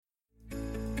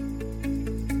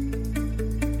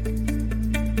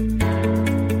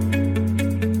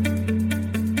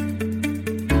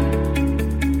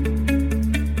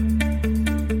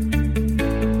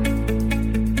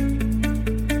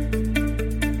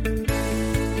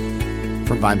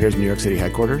VinePair's New York City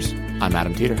headquarters, I'm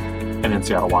Adam Teeter. And in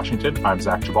Seattle, Washington, I'm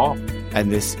Zach Jabal.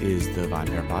 And this is the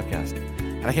VinePair podcast.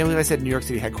 And I can't believe I said New York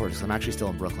City headquarters because I'm actually still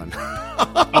in Brooklyn.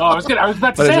 I was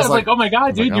about to say, I was like, oh my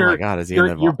God, dude,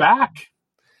 you're back.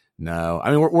 No, I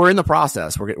mean, we're in the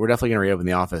process. We're definitely going to reopen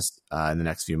the office in the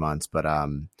next few months. But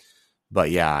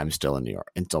yeah, I'm still in New York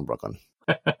and still in Brooklyn.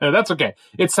 That's okay.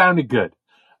 It sounded good.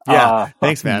 Yeah.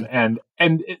 Thanks, man.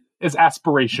 And it's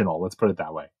aspirational. Let's put it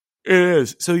that way. It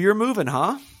is. So you're moving,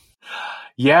 huh?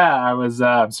 Yeah, I was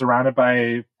surrounded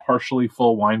by partially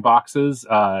full wine boxes.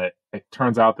 It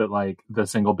turns out that like the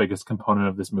single biggest component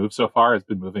of this move so far has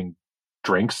been moving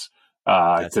drinks.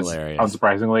 That's hilarious.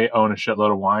 Unsurprisingly, own a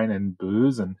shitload of wine and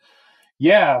booze, and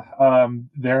yeah,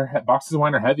 their boxes of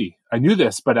wine are heavy. I knew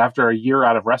this, but after a year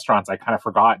out of restaurants, I kind of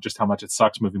forgot just how much it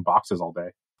sucks moving boxes all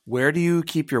day. Where do you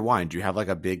keep your wine? Do you have like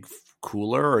a big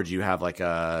cooler, or do you have like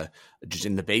just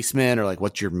in the basement, or like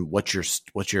what's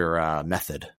your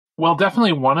method? Well,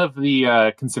 definitely one of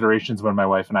the considerations when my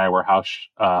wife and I were house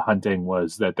hunting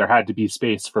was that there had to be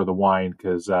space for the wine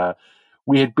because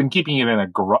we had been keeping it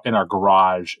in our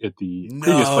garage at the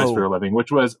previous place we were living,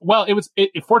 which was, well,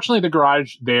 fortunately the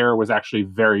garage there was actually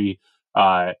very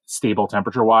stable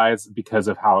temperature wise because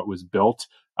of how it was built.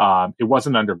 It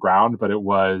wasn't underground, but it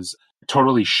was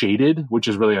totally shaded, which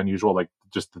is really unusual, like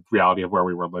just the reality of where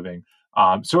we were living.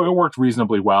 So it worked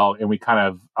reasonably well, and we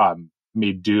kind of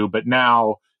made do. But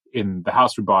now in the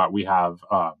house we bought, we have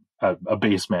a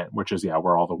basement, which is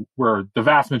where the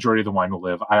vast majority of the wine will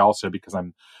live. I also, because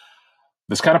I'm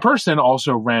this kind of person,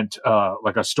 also rent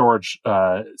like a storage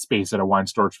space at a wine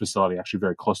storage facility, actually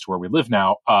very close to where we live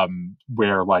now,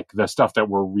 where like the stuff that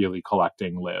we're really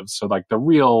collecting lives. So like the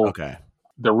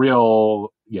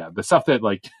stuff that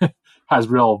like has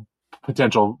real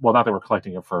potential. Well, not that we're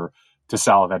collecting it to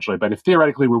sell eventually, but if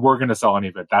theoretically we were going to sell any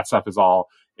of it, that stuff is all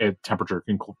a temperature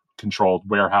controlled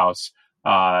warehouse.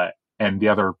 And the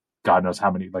other, God knows how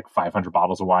many, like 500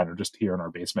 bottles of wine are just here in our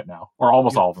basement now, or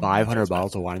almost all of them. 500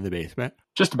 bottles of wine in the basement?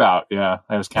 Just about, yeah.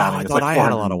 I was counting. Wow, I it's thought like I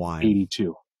had a lot of wine.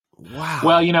 82. Wow.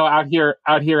 Well,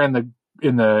 out here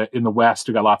in the West,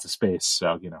 we got lots of space,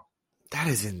 so that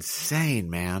is insane,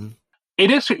 man. It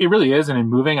is. It really is. And in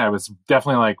moving, I was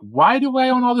definitely like, why do I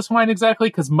own all this wine exactly?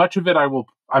 Because much of it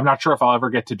I'm not sure if I'll ever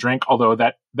get to drink. Although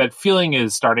that feeling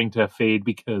is starting to fade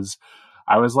because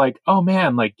I was like, oh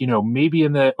man, like, maybe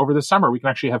over the summer we can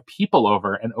actually have people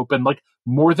over and open like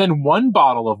more than one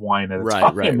bottle of wine at a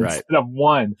time instead of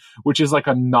one, which is like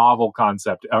a novel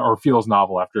concept, or feels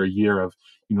novel after a year of,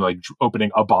 like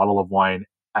opening a bottle of wine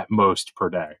at most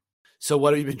per day. So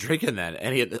what have you been drinking then?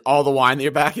 All the wine that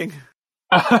you're backing?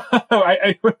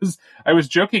 I was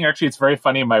joking. Actually, it's very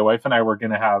funny. My wife and I were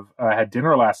going to have had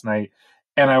dinner last night,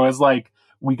 and I was like,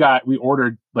 we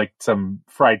ordered like some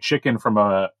fried chicken from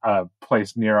a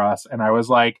place near us, and I was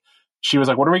like, she was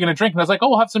like, what are we going to drink? And I was like, oh,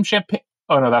 we'll have some champagne.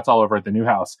 Oh no, that's all over at the new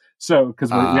house. So because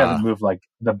we haven't moved like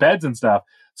the beds and stuff,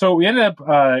 so we ended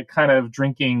up kind of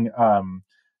drinking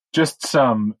just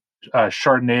some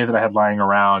Chardonnay that I had lying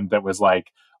around that was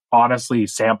like, honestly,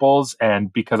 samples,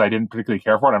 and because I didn't particularly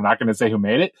care for it, I'm not going to say who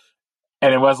made it.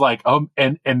 And it was like,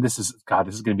 and this is going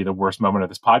to be the worst moment of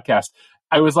this podcast.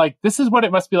 I was like, this is what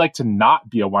it must be like to not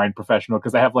be a wine professional,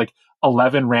 because I have like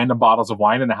 11 random bottles of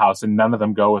wine in the house and none of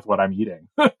them go with what I'm eating.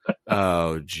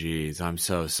 Oh, geez. I'm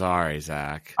so sorry,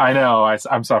 Zach. I know.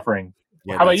 I'm suffering.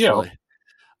 Yeah, how about you? Really...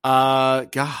 God,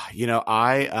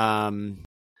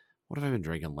 what have I been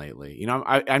drinking lately?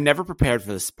 I'm never prepared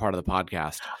for this part of the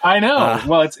podcast. I know.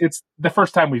 Well, it's the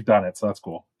first time we've done it, so that's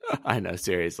cool. I know.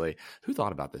 Seriously, who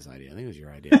thought about this idea? I think it was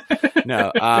your idea.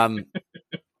 No.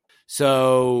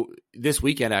 So this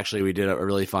weekend, actually, we did a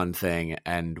really fun thing,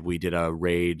 and we did a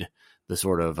raid the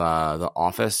sort of the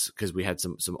office, because we had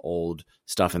some old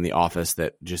stuff in the office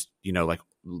that just like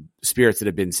spirits that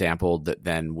had been sampled that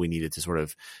then we needed to sort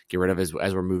of get rid of as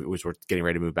we're moving, which we're getting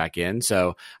ready to move back in.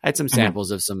 So I had some samples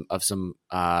of some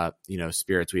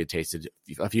spirits we had tasted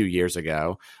a few years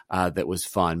ago that was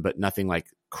fun, but nothing like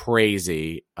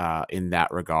crazy in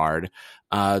that regard.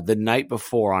 The night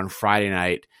before, on Friday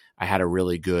night, I had a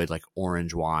really good like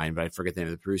orange wine, but I forget the name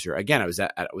of the producer. Again, I was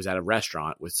at a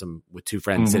restaurant with two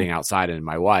friends sitting outside and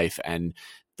my wife, and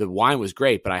the wine was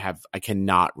great, but I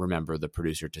cannot remember the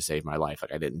producer to save my life.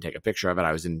 Like, I didn't take a picture of it.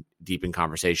 I was deep in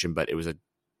conversation, but it was a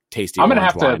tasty. I'm going to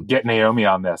have to get Naomi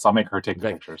on this. I'll make her take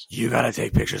pictures. You got to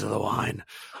take pictures of the wine.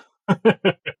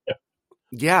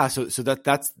 Yeah. So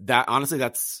that's honestly,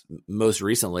 that's most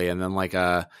recently. And then like,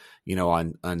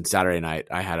 on Saturday night,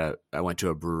 I went to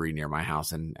a brewery near my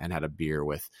house and had a beer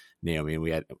with Naomi, and we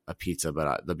had a pizza,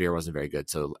 but the beer wasn't very good.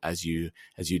 So as you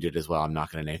did as well, I'm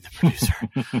not going to name the producer.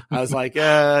 I was like,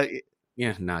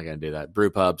 yeah, not gonna do that.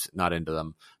 Brew pubs, not into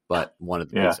them, but wanted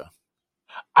the pizza.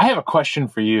 I have a question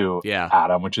for you,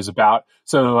 Adam, which is about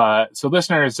so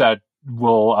listeners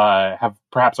will have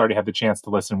perhaps already had the chance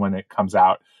to listen when it comes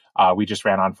out. We just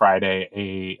ran on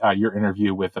Friday your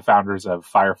interview with the founders of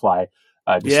Firefly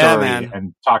Distillery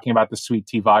and talking about the sweet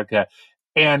tea vodka.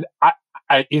 And I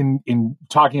in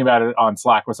talking about it on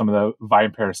Slack with some of the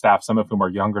VinePair staff, some of whom are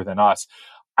younger than us,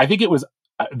 I think it was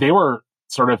they were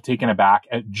sort of taken aback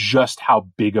at just how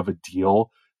big of a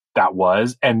deal that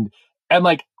was, and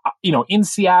like, you know, in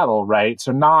Seattle, right?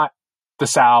 So not the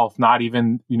South, not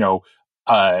even, you know,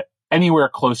 anywhere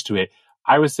close to it.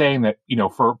 I was saying that, you know,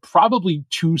 for probably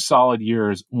 2 solid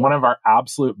years, one of our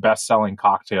absolute best-selling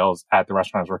cocktails at the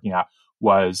restaurant I was working at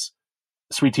was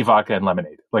sweet tea vodka and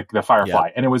lemonade, like the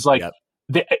Firefly. And it was like,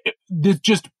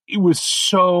 it was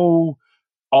so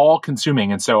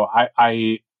all-consuming. And so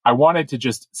I wanted to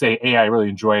just say, I really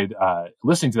enjoyed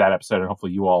listening to that episode, and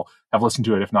hopefully you all have listened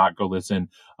to it. If not, go listen.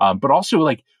 But also,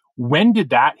 like, when did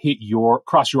that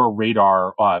cross your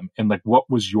radar? And like, what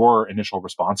was your initial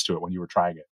response to it when you were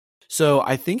trying it? So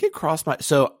I think it crossed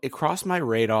my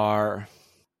radar.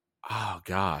 Oh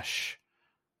gosh,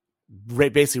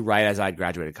 basically right as I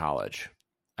graduated college,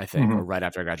 I think, or right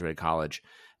after I graduated college,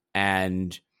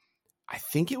 and I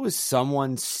think it was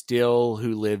someone still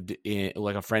who lived in,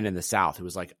 like, a friend in the South who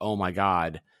was like, "Oh my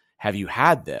God, have you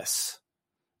had this?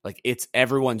 Like,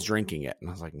 everyone's drinking it." And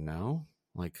I was like, "No,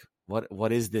 like,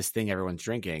 what is this thing everyone's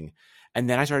drinking?" And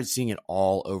then I started seeing it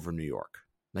all over New York,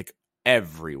 like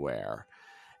everywhere.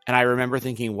 And I remember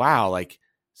thinking, wow, like,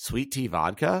 sweet tea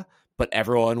vodka, but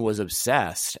everyone was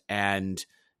obsessed, and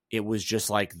it was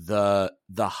just like the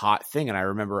hot thing. And I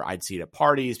remember I'd see it at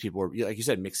parties. People were, like you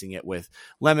said, mixing it with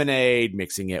lemonade,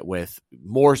 mixing it with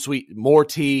more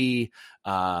tea,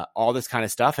 all this kind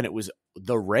of stuff. And it was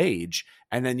the rage.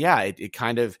 And then, it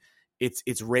kind of, its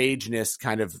rageness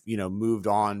kind of, you know, moved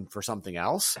on for something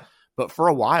else. But for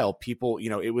a while, people, you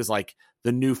know, it was like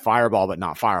the new Fireball, but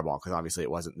not Fireball, because obviously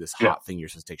it wasn't this hot thing you're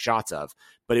supposed to take shots of.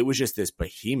 But it was just this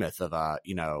behemoth of a,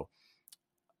 you know,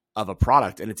 of a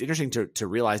product. And it's interesting to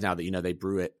realize now that, you know, they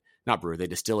they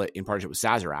distill it in partnership with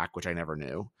Sazerac, which I never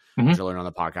knew, which I learned on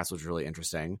the podcast, which was really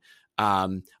interesting.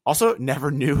 Also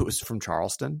never knew it was from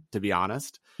Charleston, to be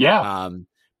honest. Yeah.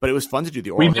 But it was fun to do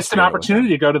the oral history. We missed an opportunity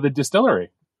to go to the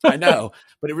distillery. I know,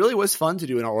 but it really was fun to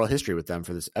do an oral history with them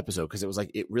for this episode, because it was like,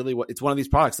 it's one of these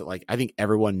products that, like, I think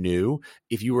everyone knew.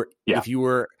 If you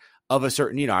were of a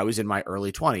certain, you know, I was in my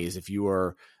early 20s. If you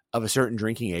were of a certain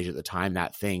drinking age at the time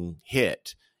that thing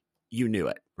hit, you knew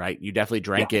it, right? You definitely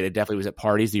drank it. It definitely was at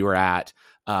parties that you were at.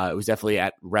 It was definitely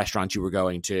at restaurants you were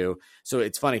going to. So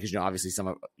it's funny because, you know, obviously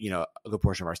a good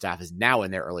portion of our staff is now in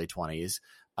their early 20s.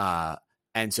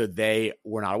 And so they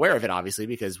were not aware of it, obviously,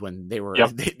 because when they were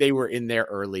they were in their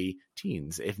early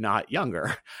teens, if not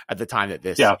younger, at the time that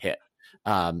this hit.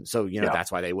 So, you know,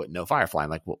 that's why they wouldn't know Firefly. I'm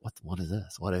like, what is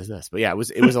this? What is this? But yeah, it was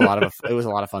a lot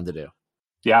of fun to do.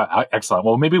 Yeah, excellent.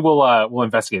 Well, maybe we'll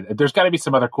investigate. There's got to be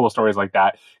some other cool stories like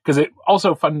that, because it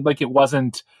also fun. Like, it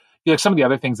wasn't, you know, some of the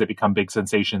other things that become big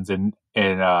sensations in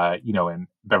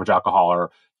beverage alcohol are,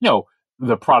 you know,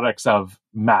 the products of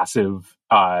massive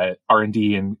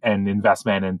R&D and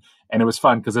investment, and it was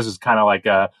fun because this is kind of like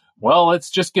let's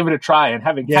just give it a try. And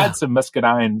having had some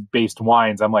muscadine based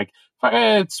wines, I'm like,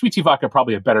 sweet tea vodka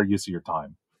probably a better use of your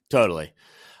time. Totally.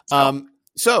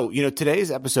 So, you know, today's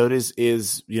episode is,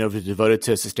 you know, devoted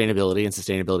to sustainability and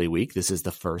Sustainability Week. This is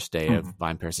the first day of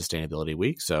VinePair Sustainability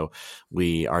Week. So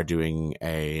we are doing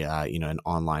an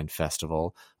online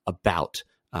festival about,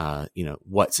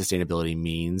 what sustainability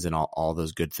means and all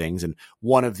those good things. And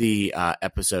one of the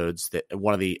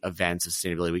one of the events of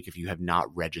Sustainability Week, if you have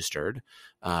not registered,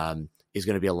 is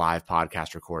going to be a live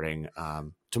podcast recording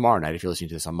tomorrow night, if you're listening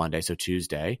to this on Monday, so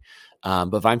Tuesday. But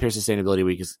VinePair Sustainability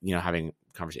Week is, you know, having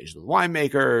conversations with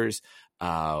winemakers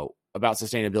about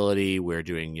sustainability. We're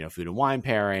doing, you know, food and wine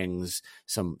pairings,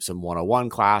 some 101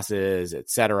 classes,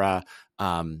 etc.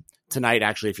 Tonight,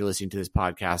 actually, if you're listening to this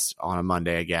podcast on a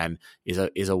Monday again, is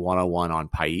a 101 on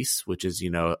Pais, which is, you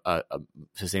know, a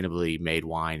sustainably made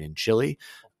wine in Chile.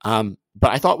 But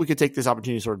I thought we could take this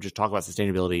opportunity to sort of just talk about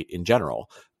sustainability in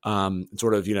general,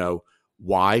 sort of, you know,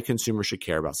 why consumers should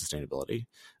care about sustainability,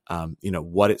 you know,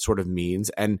 what it sort of means.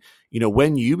 And, you know,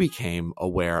 when you became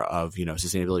aware of, you know,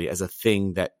 sustainability as a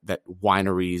thing that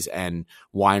wineries and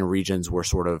wine regions were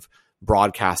sort of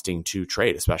broadcasting to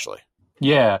trade, especially.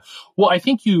 Yeah. Well, I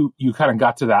think you kind of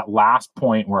got to that last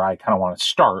point where I kind of want to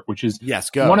start, which is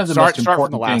one of the most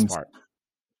important things.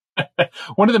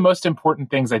 One of the most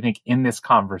important things I think in this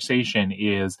conversation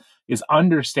is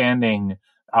understanding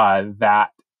that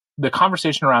the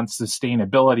conversation around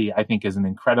sustainability, I think, is an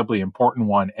incredibly important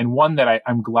one, and one that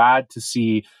I'm glad to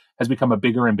see has become a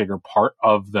bigger and bigger part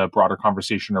of the broader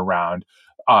conversation around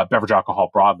beverage alcohol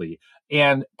broadly.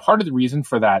 And part of the reason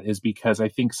for that is because I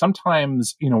think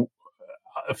sometimes,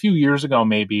 a few years ago,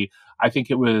 maybe, I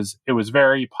think it was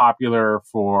very popular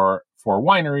for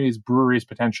wineries, breweries,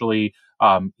 potentially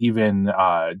even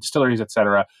distilleries, et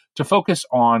cetera, to focus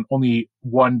on only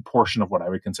one portion of what I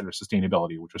would consider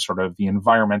sustainability, which was sort of the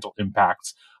environmental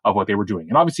impacts of what they were doing.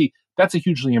 And obviously, that's a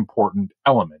hugely important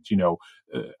element.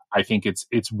 I think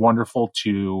it's wonderful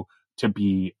to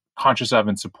be conscious of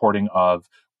and supporting of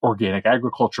organic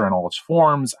agriculture in all its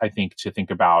forms. I think to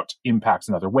think about impacts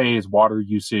in other ways, water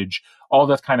usage, all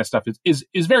that kind of stuff is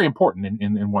very important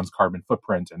in one's carbon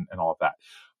footprint and all of that.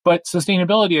 But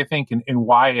sustainability, I think, and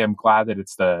why I'm glad that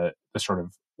it's the sort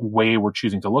of way we're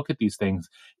choosing to look at these things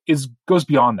goes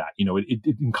beyond that.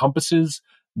 It encompasses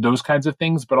those kinds of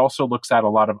things, but also looks at a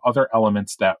lot of other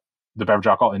elements that the beverage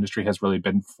alcohol industry has really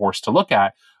been forced to look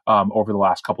at over the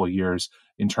last couple of years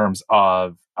in terms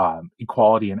of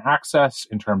equality and access,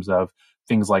 in terms of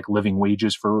things like living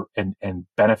wages for and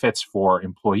benefits for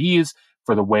employees,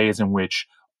 for the ways in which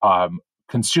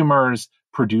consumers,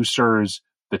 producers,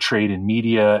 the trade and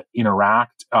media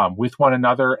interact with one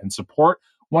another and support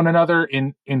one another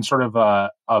in sort of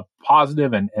a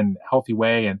positive and healthy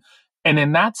way. And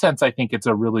in that sense, I think it's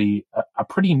a really a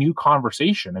pretty new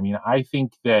conversation. I mean, I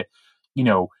think that,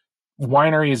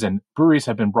 wineries and breweries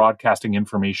have been broadcasting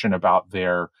information about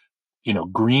their,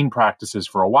 green practices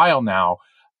for a while now.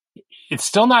 It's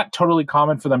still not totally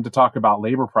common for them to talk about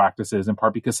labor practices, in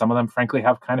part because some of them, frankly,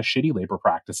 have kind of shitty labor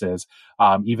practices,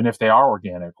 even if they are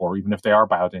organic or even if they are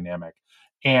biodynamic.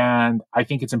 And I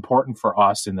think it's important for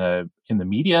us in the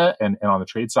media and on the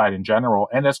trade side in general,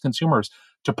 and as consumers,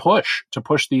 to push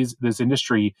this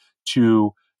industry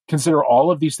to consider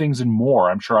all of these things and more.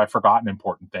 I'm sure I've forgotten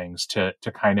important things to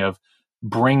kind of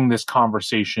bring this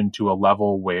conversation to a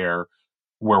level where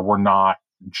we're not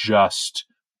just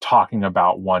talking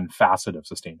about one facet of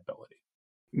sustainability.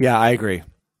 Yeah, I agree.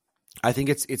 I think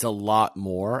it's a lot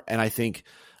more, and I think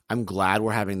I'm glad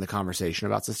we're having the conversation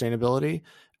about sustainability.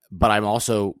 But I'm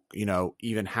also,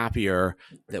 even happier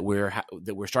that we're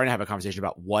starting to have a conversation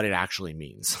about what it actually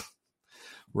means,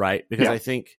 right? Because I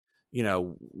think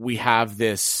we have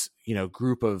this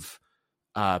group of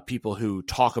people who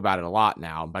talk about it a lot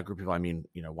now. And by group of people, I mean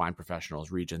wine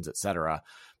professionals, regions, et cetera.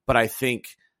 But I think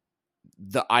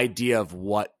the idea of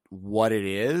what it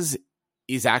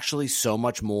is actually so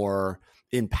much more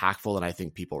impactful than I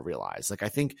think people realize. Like, I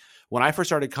think when I first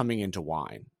started coming into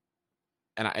wine,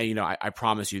 and I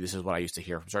promise you, this is what I used to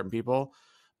hear from certain people.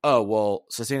 Oh, well,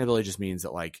 sustainability just means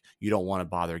that like you don't want to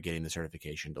bother getting the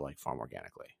certification to like farm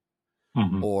organically,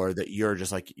 or that you're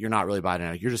just like you're not really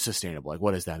biodynamic, you're just sustainable. Like,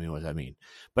 what does that mean? What does that mean?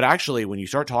 But actually, when you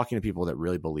start talking to people that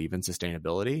really believe in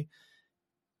sustainability,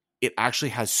 it actually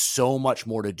has so much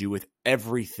more to do with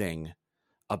everything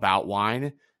about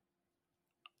wine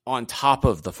on top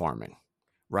of the farming,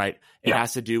 right? It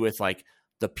has to do with like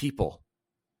the people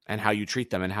and how you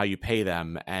treat them and how you pay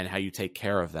them and how you take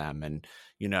care of them. And,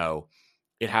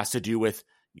 it has to do with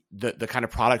the kind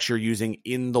of products you're using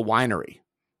in the winery,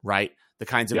 right? The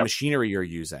kinds of machinery you're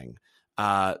using,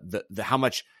 the how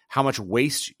much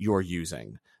waste you're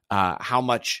using, how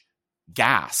much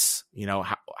gas,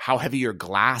 how heavy your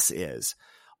glass is.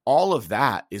 All of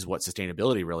that is what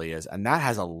sustainability really is. And that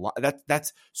has a lot,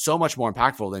 that's so much more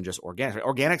impactful than just organics.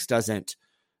 Organics doesn't,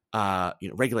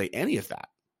 regulate any of that.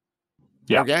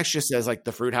 Yeah. Organics just says like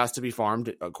the fruit has to be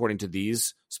farmed according to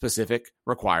these specific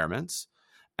requirements.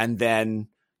 And then,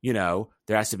 there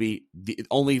has to be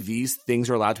only these things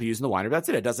are allowed to be used in the winery. That's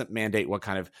it. It doesn't mandate what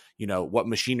kind of, what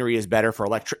machinery is better for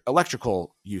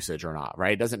electrical usage or not,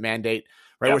 right? It doesn't mandate,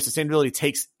 right? Where sustainability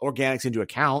takes organics into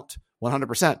account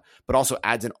 100%, but also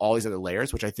adds in all these other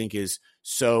layers, which I think is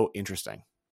so interesting.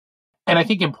 And I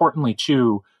think importantly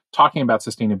too, talking about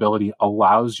sustainability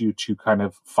allows you to kind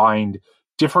of find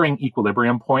differing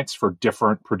equilibrium points for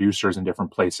different producers in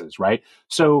different places, right?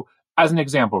 So as an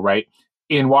example, right,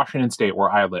 in Washington State where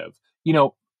I live,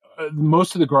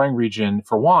 most of the growing region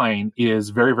for wine is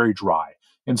very, very dry.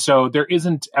 And so there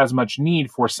isn't as much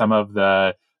need for some of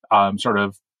the sort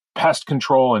of pest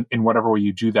control in whatever way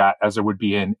you do that as there would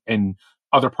be in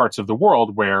other parts of the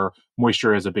world where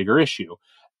moisture is a bigger issue.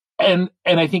 And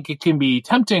I think it can be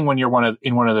tempting when you're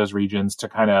in one of those regions to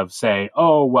kind of say,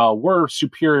 oh, well, we're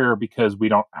superior because we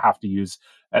don't have to use,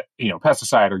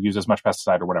 pesticide or use as much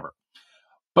pesticide or whatever.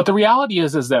 But the reality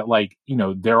is that like,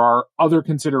 there are other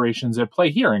considerations at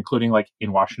play here, including like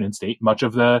in Washington State, much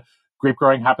of the grape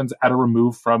growing happens at a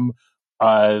remove from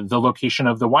the location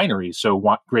of the winery.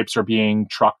 So grapes are being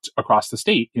trucked across the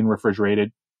state in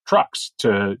refrigerated trucks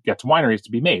to get to wineries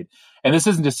to be made. And this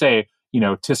isn't to say,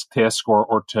 tisk tisk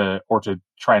or to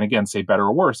try and again say better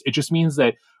or worse. It just means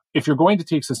that if you're going to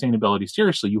take sustainability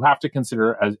seriously, you have to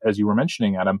consider, as you were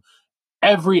mentioning, Adam,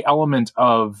 every element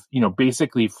of,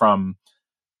 basically from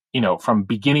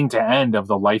beginning to end of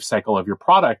the life cycle of your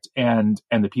product and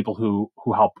the people who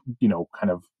help,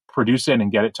 kind of produce it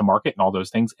and get it to market and all those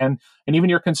things. And even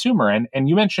your consumer. And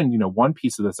you mentioned, one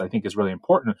piece of this I think is really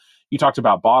important. You talked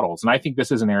about bottles. And I think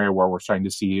this is an area where we're starting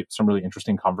to see some really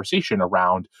interesting conversation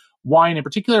around wine in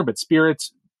particular, but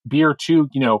spirits, beer too.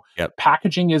 Yep.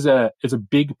 Packaging is a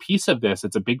big piece of this.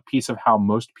 It's a big piece of how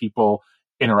most people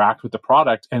interact with the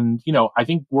product. And, I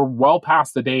think we're well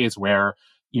past the days where,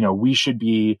 we should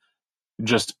be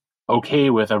just okay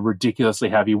with a ridiculously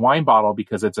heavy wine bottle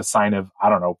because it's a sign of, I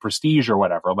don't know, prestige or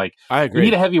whatever. Like, I agree. You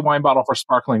need a heavy wine bottle for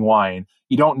sparkling wine.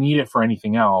 You don't need it for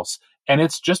anything else. And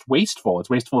it's just wasteful. It's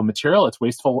wasteful of material. It's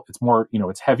wasteful. It's more,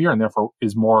 it's heavier and therefore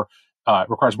is more,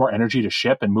 requires more energy to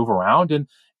ship and move around.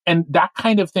 And that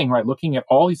kind of thing, right? Looking at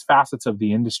all these facets of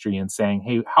the industry and saying,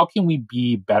 hey, how can we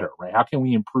be better, right? How can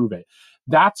we improve it?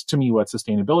 That's to me what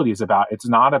sustainability is about. It's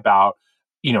not about,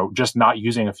 just not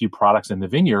using a few products in the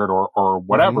vineyard or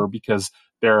whatever, because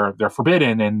they're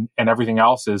forbidden and everything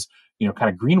else is, kind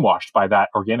of greenwashed by that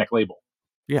organic label.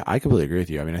 Yeah, I completely agree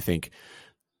with you. I mean, I think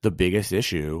the biggest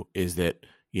issue is that,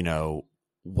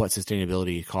 what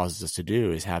sustainability causes us to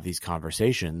do is have these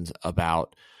conversations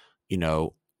about,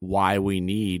 why we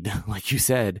need, like you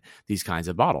said, these kinds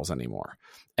of bottles anymore.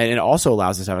 And it also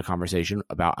allows us to have a conversation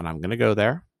about, and I'm going to go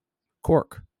there,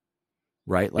 cork,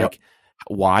 right? Like,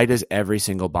 why does every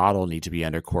single bottle need to be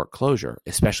under cork closure,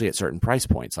 especially at certain price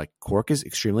points? Like, cork is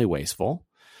extremely wasteful.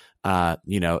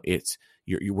 It's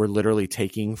we're literally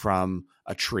taking from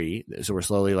a tree, so we're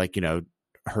slowly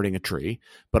hurting a tree,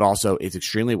 but also it's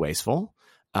extremely wasteful.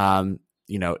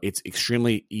 It's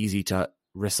extremely easy to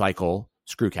recycle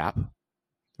screw cap,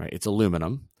 right? It's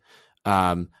aluminum.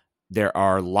 There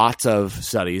are lots of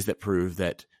studies that prove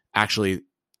that actually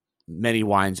many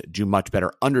wines do much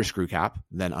better under screw cap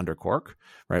than under cork,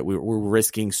 right? We're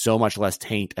risking so much less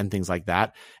taint and things like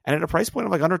that. And at a price point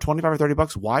of like under 25 or 30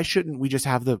 bucks, why shouldn't we just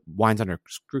have the wines under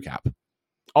screw cap?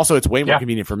 Also, it's way more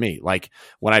convenient for me. Like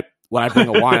when I bring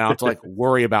a wine, I don't have to like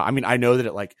worry about, I mean, I know that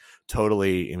it like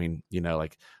totally, I mean,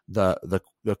 like the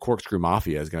corkscrew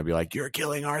mafia is going to be like, you're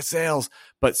killing our sales.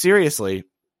 But seriously,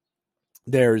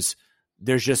 there's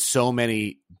just so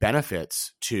many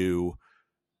benefits to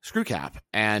screw cap.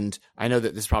 And I know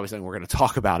that this is probably something we're going to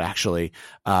talk about actually,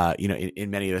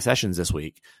 in many of the sessions this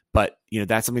week, but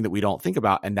that's something that we don't think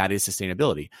about. And that is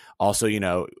sustainability. Also,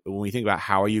 when we think about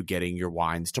how are you getting your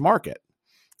wines to market,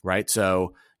 right?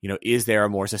 So, is there a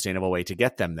more sustainable way to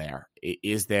get them there?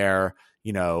 Is there,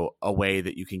 a way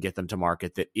that you can get them to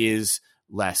market that is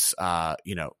less,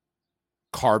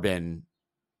 carbon,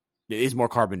 is more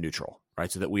carbon neutral? Right,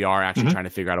 so that we are actually trying to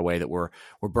figure out a way that we're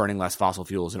burning less fossil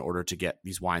fuels in order to get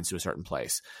these wines to a certain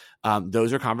place.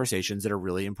 Those are conversations that are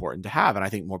really important to have, and I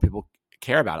think more people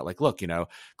care about it. Like, look,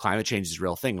 climate change is a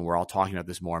real thing, and we're all talking about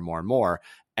this more and more and more.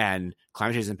 And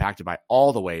climate change is impacted by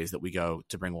all the ways that we go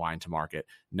to bring wine to market,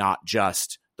 not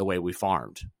just the way we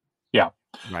farmed. Yeah,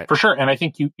 right, for sure. And I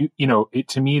think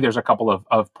to me, there's a couple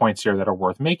of points here that are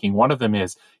worth making. One of them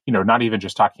is, not even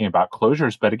just talking about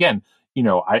closures, but again,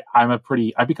 I'm a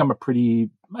pretty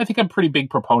big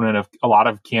proponent of a lot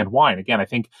of canned wine. Again, I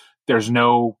think there's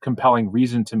no compelling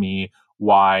reason to me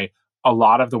why a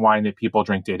lot of the wine that people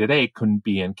drink day to day couldn't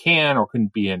be in can or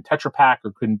couldn't be in Tetra Pak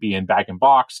or couldn't be in bag and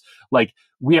box. Like,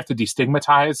 we have to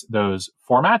destigmatize those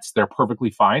formats. They're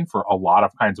perfectly fine for a lot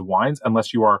of kinds of wines,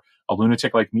 unless you are a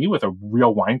lunatic like me with a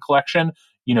real wine collection.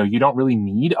 You don't really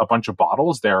need a bunch of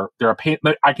bottles. They're a pain.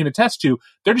 I can attest to,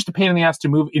 they're just a pain in the ass to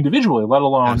move individually, let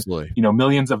alone, Absolutely.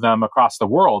 Millions of them across the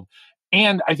world.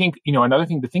 And I think, another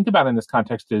thing to think about in this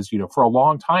context is, for a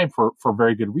long time, for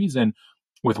very good reason,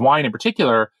 with wine in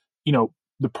particular,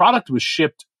 the product was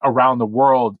shipped around the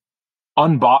world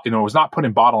unbought, it was not put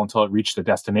in bottle until it reached the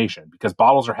destination, because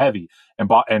bottles are heavy and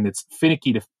it's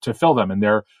finicky to fill them. And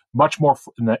they're much more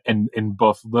in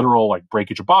both literal like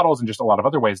breakage of bottles and just a lot of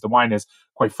other ways. The wine is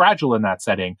quite fragile in that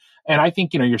setting. And I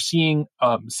think, you're seeing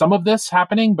some of this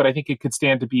happening, but I think it could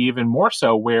stand to be even more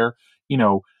so where,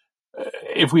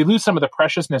 if we lose some of the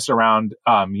preciousness around,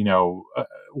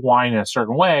 wine in a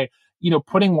certain way,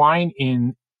 putting wine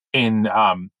in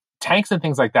tanks and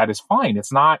things like that is fine.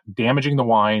 It's not damaging the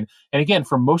wine. And again,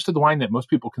 for most of the wine that most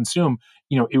people consume,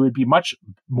 it would be much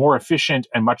more efficient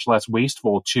and much less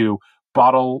wasteful to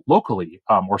bottle locally,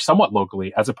 or somewhat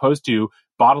locally, as opposed to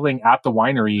bottling at the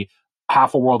winery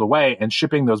half a world away and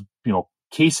shipping those,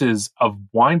 cases of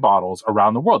wine bottles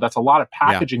around the world. That's a lot of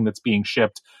packaging that's being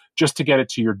shipped just to get it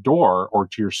to your door or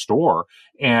to your store.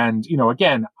 And,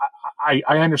 again, I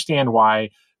understand why,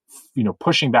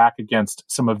 pushing back against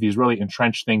some of these really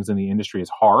entrenched things in the industry is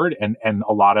hard. And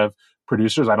a lot of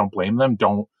producers, I don't blame them,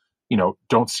 don't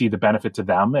see the benefit to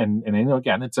them. And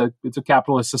again, it's a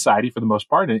capitalist society for the most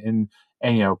part. And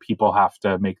people have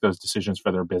to make those decisions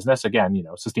for their business. Again,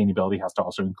 sustainability has to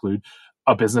also include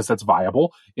a business that's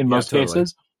viable in most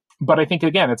cases. But I think,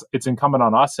 again, it's incumbent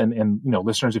on us and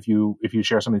listeners, if you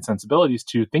share some of these sensibilities,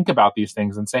 to think about these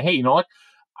things and say, hey, you know what?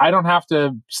 I don't have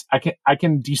to, I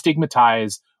can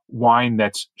destigmatize wine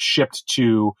that's shipped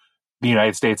to the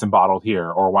United States and bottled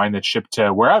here, or wine that's shipped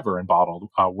to wherever and bottled,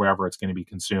 wherever it's going to be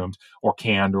consumed or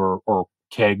canned or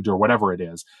kegged or whatever it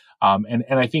is. And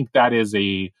I think that is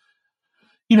a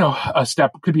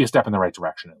step, could be a step in the right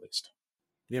direction, at least.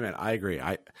 Yeah, man, I agree.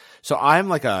 I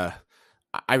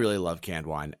really love canned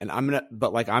wine, and I'm going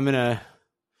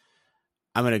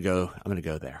to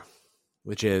go there,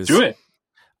 which is, do it.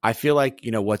 I feel like,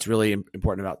 what's really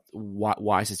important about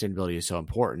why sustainability is so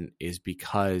important is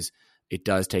because it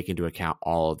does take into account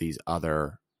all of these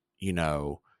other,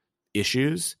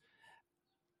 issues.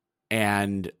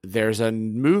 And there's a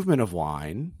movement of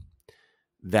wine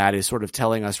that is sort of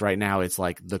telling us right now it's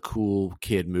like the cool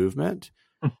kid movement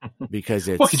because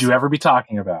it's what could you ever be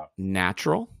talking about?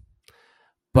 Natural.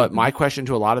 But my question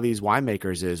to a lot of these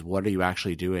winemakers is, what are you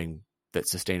actually doing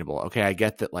that's sustainable? Okay, I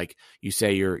get that, like you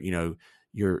say, you're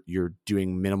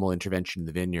doing minimal intervention in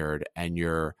the vineyard and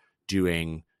you're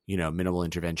doing, minimal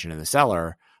intervention in the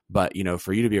cellar. But,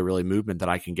 for you to be a really movement that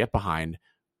I can get behind,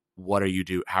 what are you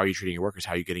do? How are you treating your workers?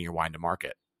 How are you getting your wine to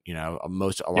market? A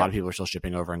lot of people are still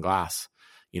shipping over in glass.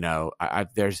 There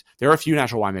are a few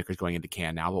natural winemakers going into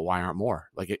can now, but why aren't more?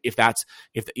 Like if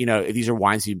these are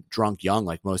wines you drunk young,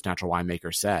 like most natural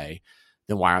winemakers say,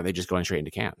 then why aren't they just going straight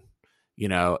into can?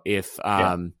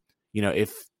 And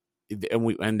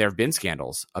there have been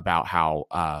scandals about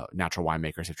how natural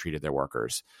winemakers have treated their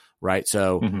workers, right?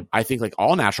 So I think like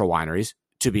all natural wineries,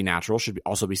 to be natural, should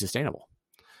also be sustainable,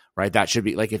 right? That should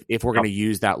be like if we're going to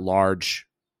use that large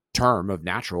term of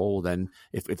natural, then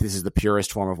if this is the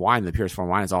purest form of wine, the purest form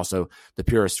of wine is also the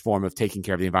purest form of taking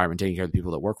care of the environment, taking care of the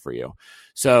people that work for you.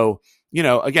 So,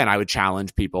 again, I would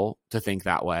challenge people to think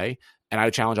that way. And I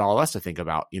would challenge all of us to think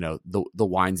about, the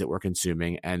wines that we're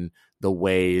consuming and the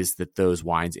ways that those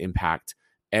wines impact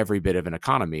every bit of an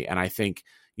economy. And I think,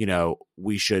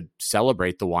 we should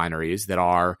celebrate the wineries that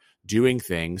are doing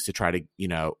things to try to,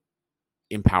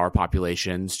 empower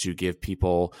populations, to give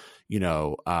people,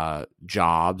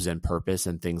 jobs and purpose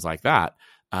and things like that.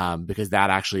 Because that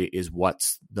actually is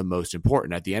what's the most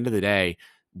important. At the end of the day,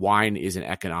 wine is an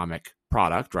economic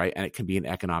product, right? And it can be an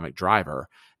economic driver.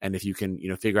 And if you can,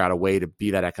 figure out a way to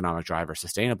be that economic driver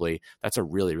sustainably, that's a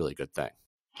really, really good thing.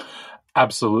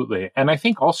 Absolutely. And I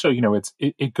think also,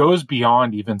 it goes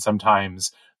beyond even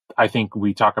sometimes. I think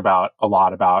we talk a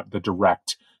lot about the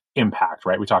direct impact,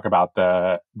 right? We talk about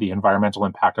the environmental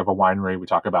impact of a winery. We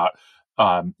talk about,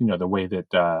 the way that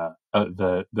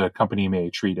the company may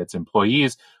treat its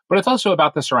employees, but it's also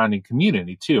about the surrounding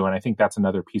community too. And I think that's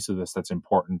another piece of this that's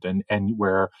important, and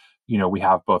where we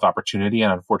have both opportunity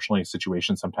and unfortunately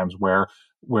situations sometimes where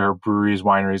breweries,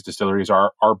 wineries, distilleries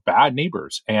are bad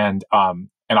neighbors, and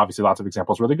obviously lots of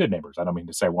examples where they're good neighbors. I don't mean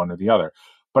to say one or the other,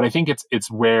 but I think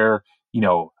it's where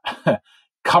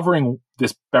covering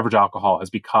this beverage alcohol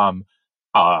has become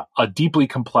a deeply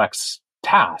complex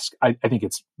task. I think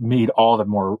it's made all the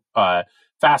more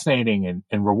fascinating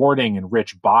and rewarding and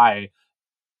rich by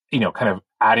kind of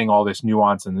adding all this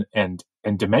nuance and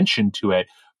dimension to it.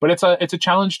 But it's a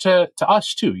challenge to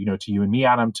us too, to you and me,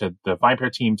 Adam, to the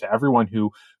VinePair team, to everyone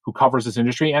who covers this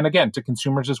industry, and again to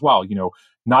consumers as well.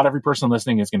 Not every person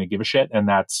listening is going to give a shit, and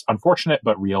that's unfortunate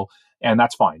but real, and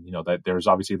that's fine. That there's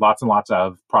obviously lots and lots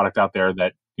of product out there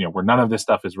that where none of this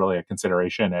stuff is really a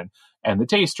consideration, and the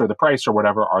taste or the price or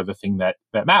whatever are the thing that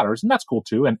matters, and that's cool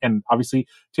too. And obviously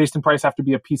taste and price have to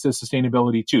be a piece of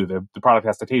sustainability too. The product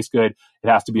has to taste good, it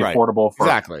has to be affordable for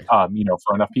exactly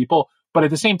for enough people. But at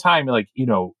the same time,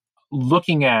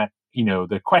 looking at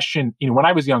the question, when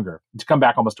I was younger, to come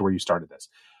back almost to where you started this,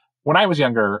 when I was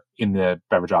younger in the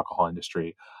beverage alcohol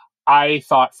industry, I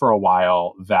thought for a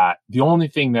while that the only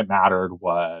thing that mattered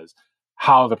was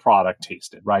how the product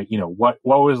tasted, right? What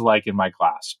was like in my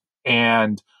glass.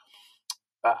 And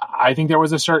I think there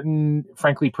was a certain,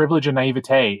 frankly, privilege and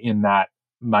naivete in that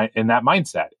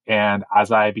mindset. And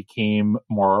as I became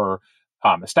more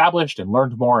established and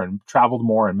learned more and traveled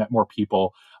more and met more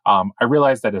people, I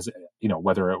realized that as,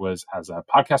 whether it was as a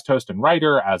podcast host and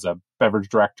writer, as a beverage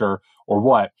director or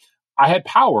what, I had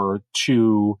power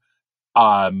to,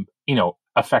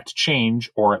 affect change,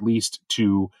 or at least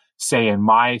to say in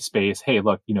my space, hey,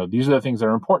 look, these are the things that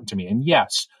are important to me. And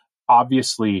yes,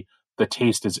 obviously the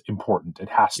taste is important. It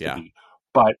has to be.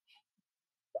 But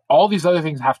all these other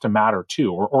things have to matter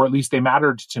too, or at least they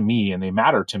mattered to me and they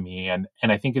matter to me. And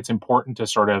I think it's important to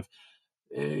sort of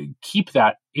keep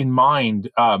that in mind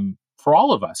for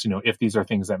all of us, if these are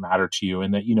things that matter to you,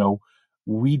 and that,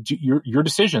 we do, your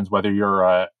decisions, whether you're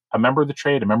a member of the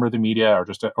trade, a member of the media, or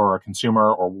just or a consumer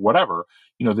or whatever,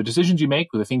 the decisions you make,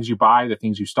 the things you buy, the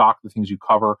things you stock, the things you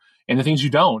cover, and the things you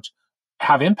don't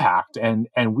have impact. And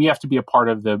we have to be a part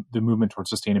of the movement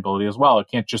towards sustainability as well. It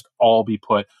can't just all be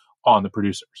put on the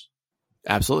producers.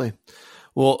 Absolutely.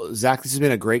 Well, Zach, this has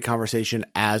been a great conversation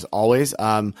as always.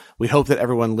 We hope that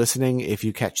everyone listening, if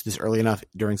you catch this early enough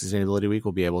during Sustainability Week,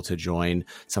 will be able to join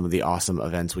some of the awesome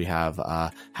events we have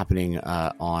happening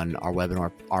on our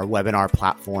webinar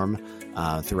platform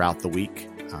throughout the week.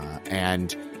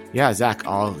 And yeah, Zach,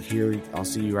 I'll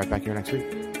see you right back here next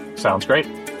week. Sounds great.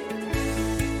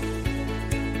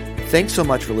 Thanks so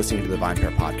much for listening to the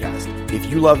VinePair podcast.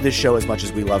 If you love this show as much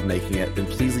as we love making it, then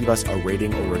please leave us a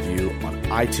rating or review on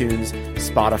iTunes,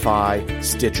 Spotify,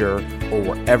 Stitcher, or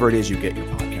wherever it is you get your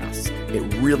podcasts. It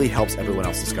really helps everyone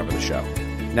else discover the show.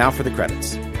 Now for the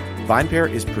credits. VinePair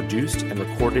is produced and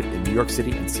recorded in New York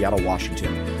City and Seattle,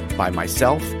 Washington by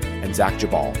myself and Zach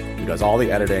Jabal, who does all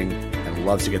the editing and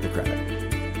loves to get the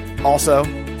credit. Also,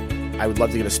 I would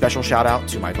love to give a special shout out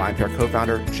to my VinePair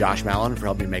co-founder, Josh Mallon, for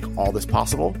helping me make all this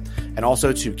possible, and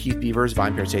also to Keith Beavers,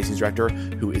 VinePair Tastings Director,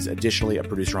 who is additionally a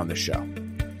producer on this show.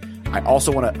 I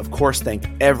also want to, of course, thank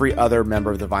every other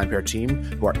member of the VinePair team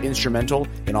who are instrumental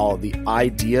in all of the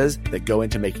ideas that go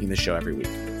into making this show every week.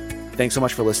 Thanks so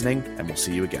much for listening, and we'll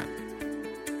see you again.